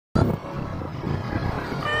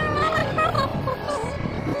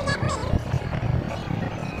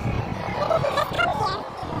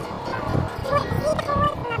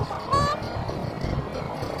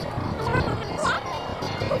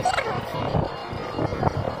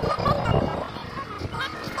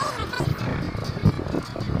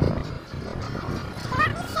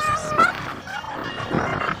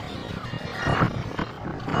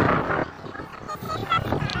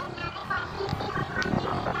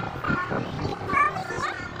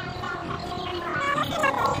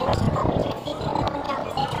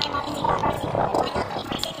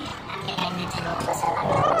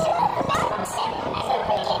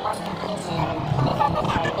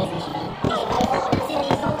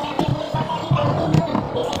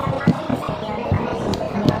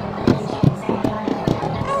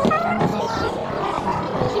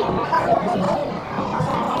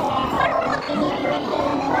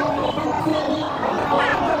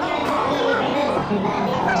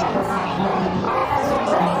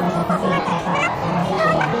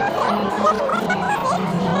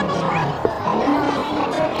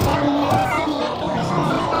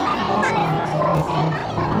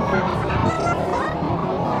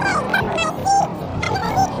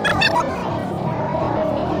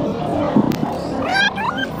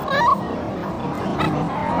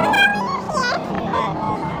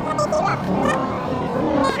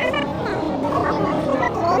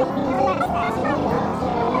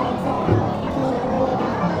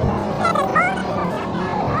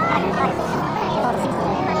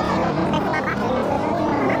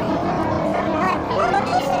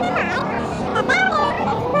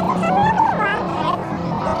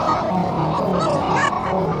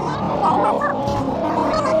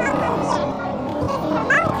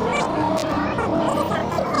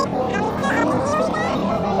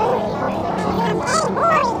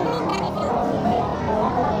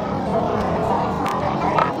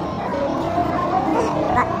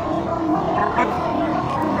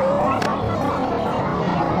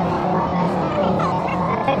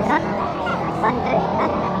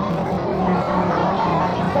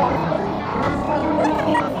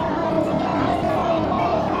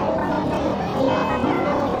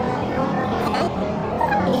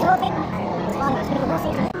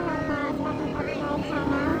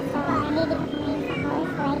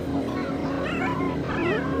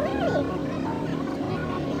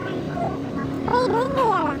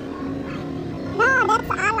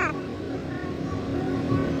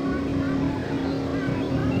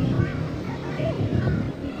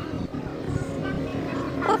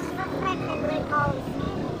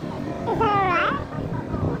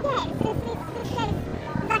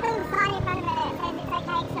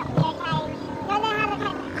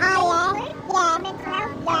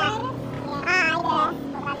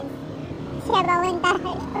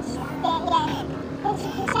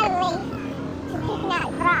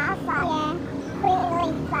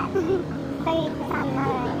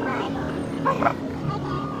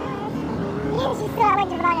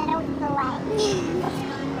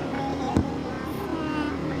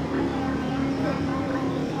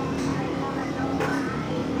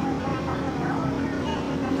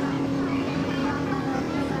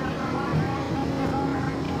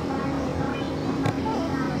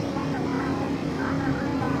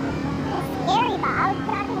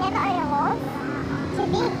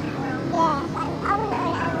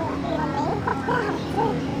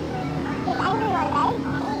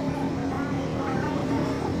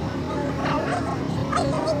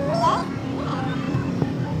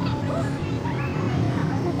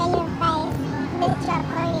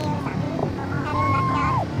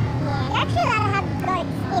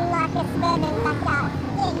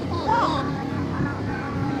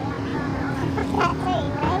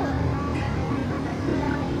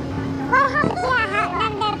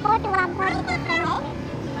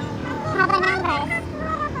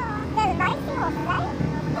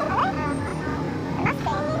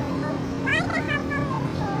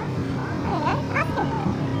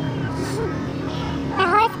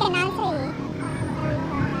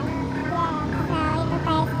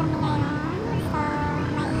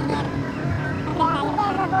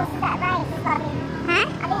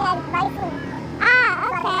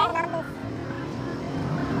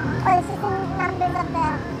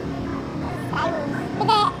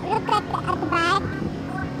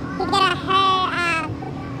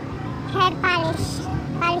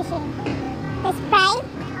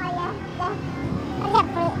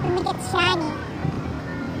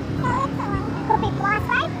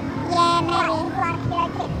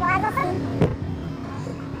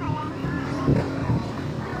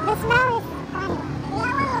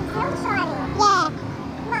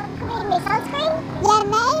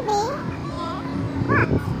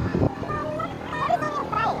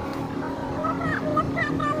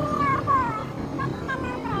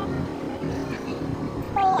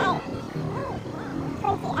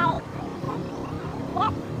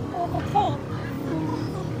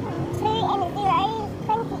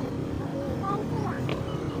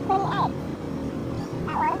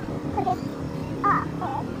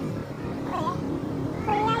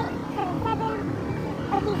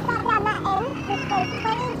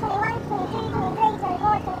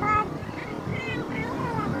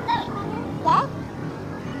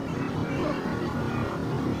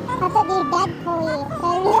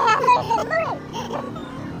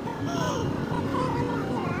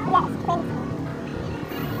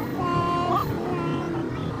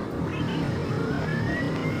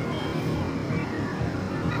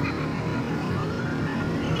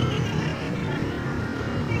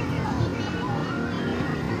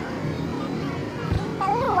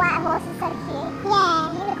horses are cute.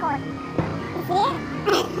 Yeah, unicorn. Are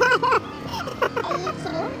you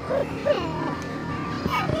kidding?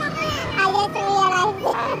 I just realized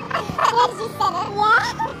it. As you said it. Yeah.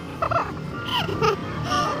 What? What?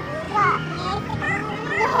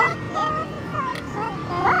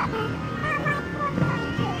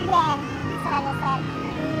 Yeah, that's what I just said.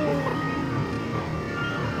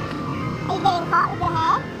 Are you getting hot with your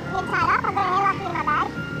hair? You're tied up? I've got a hair lock in my bag.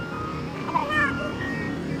 I don't know.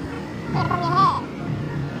 Yeah, from your hair.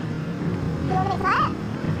 Do you want me to try it?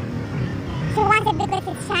 She wants it because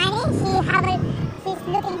it's shiny. She's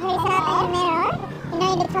looking herself in the mirror. You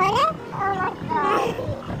know, in the toilet. Oh my god.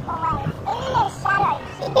 Oh wait. Isn't there shadows?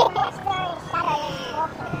 She's very shadow when she's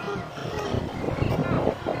walking.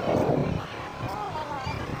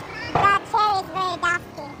 That chair is very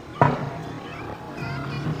dusty.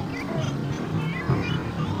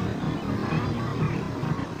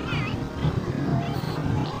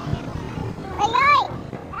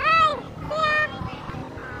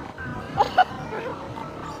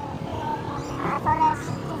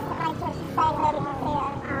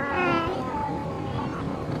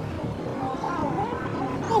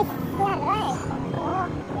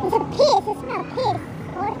 It's a piss, it smells piss.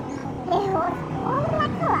 What? Oh, my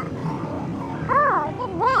God. Oh,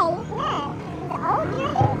 good way. Yeah. Is it old, you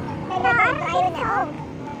reckon? No, I don't think it's old.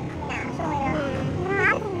 No, surely not. No, I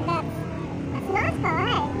think that's nice though,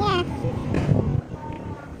 eh? Yeah.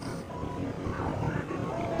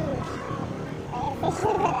 Fish is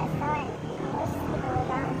good at sewing.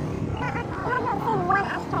 I've not seen one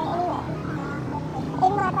ashtray anywhere.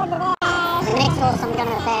 Even like over there. The next horse I'm going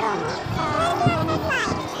to bet on.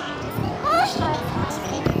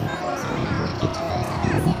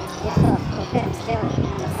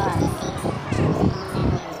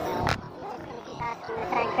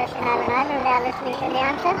 Without listening to the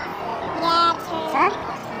answer? Yeah, true. Huh?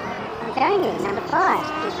 I'm telling you, number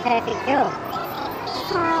 5 is perfect jewel.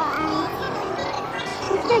 It's not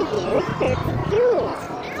you, it's perfect jewel.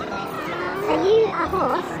 Are you a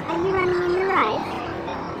horse? Are you running in the race?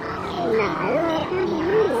 No, it can't be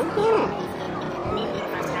real, can it?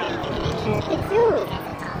 Perfect jewel.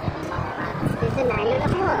 Is the name of the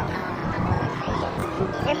horse.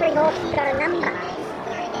 Every horse has got a number.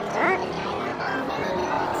 Right?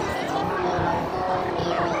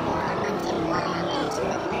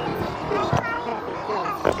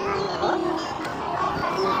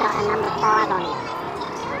 Got a number 5 on it.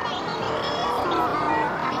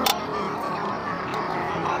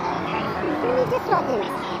 Really just like this.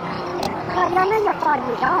 Well, I know you're 5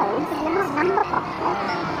 years old, but you're not number 5.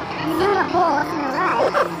 You're not a horse in a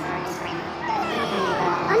race.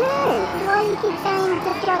 I know. Why do you keep saying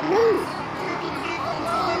just like me?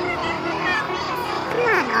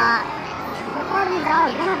 You're not. You're 5 years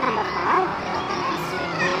old, you're not number 5.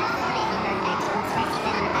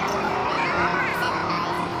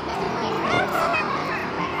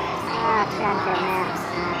 Shut your mouth.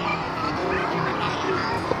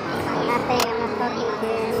 Nothing, I'm not talking to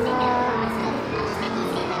you.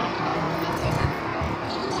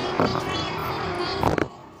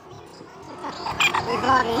 You're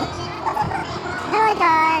vlogging. Hello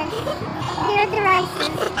guys. Here at the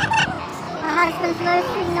races. My husband's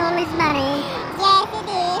losing all his money. Yes, it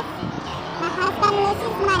is. My husband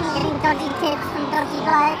loses money. Getting dodgy tips from dodgy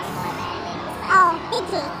blokes. Oh, did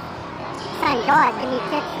he? Same guy, give me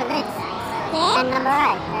tips for this. Yeah? And number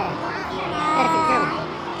 8. Perfect jewel.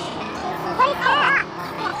 What is that?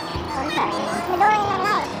 What is that? Midori and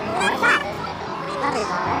light. What's that? That is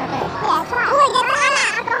right. Yeah, try. Oh, that's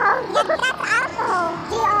alcohol. Yeah, that's alcohol.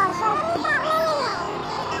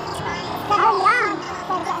 So young.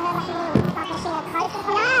 So get her like a machine of Coke or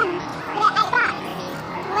something. Yeah, $8.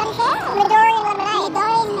 What is that? Midori lemonade.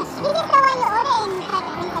 Midori. You just go in the order in Coke.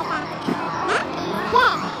 Huh?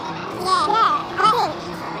 Yeah. I think.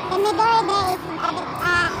 The Midori there is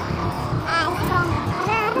strong. I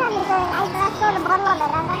don't know Midori. I saw the bottle of it. I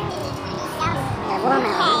don't know. Yeah,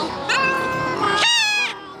 watermelon.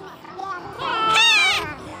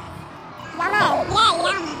 What do you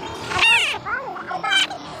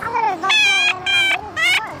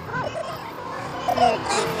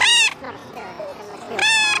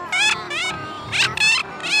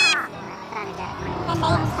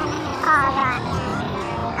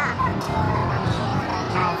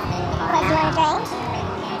want to drink?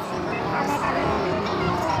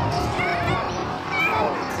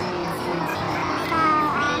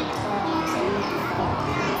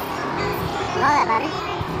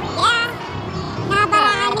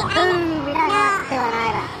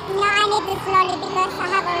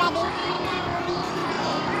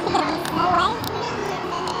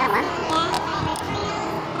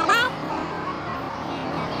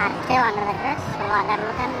 still under the curse, so I gotta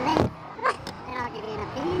look under there. Then I'll give you an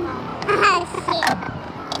opinion. Oh, shit.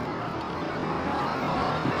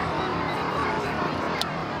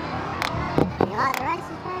 You like the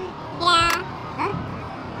races, buddy? Yeah. Huh?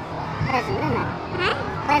 Pleasant, isn't it? Huh?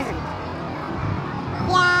 Pleasant.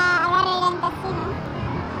 Yeah, rather than casino.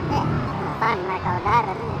 Yeah. Fun like all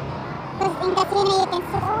that, isn't it? Because in casino you can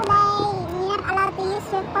sit all day. You're not allowed to use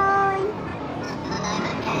your phone.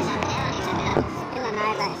 Still an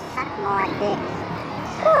eye that suck my dick.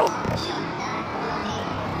 Ooh.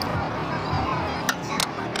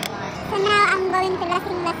 So now I'm going to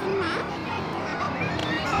lasing na.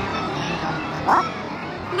 What?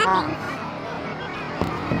 Nothing.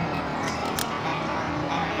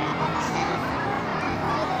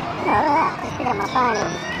 Oh, look at that. Just pick up my phone.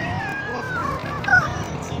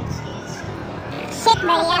 Shit,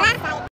 Mariela.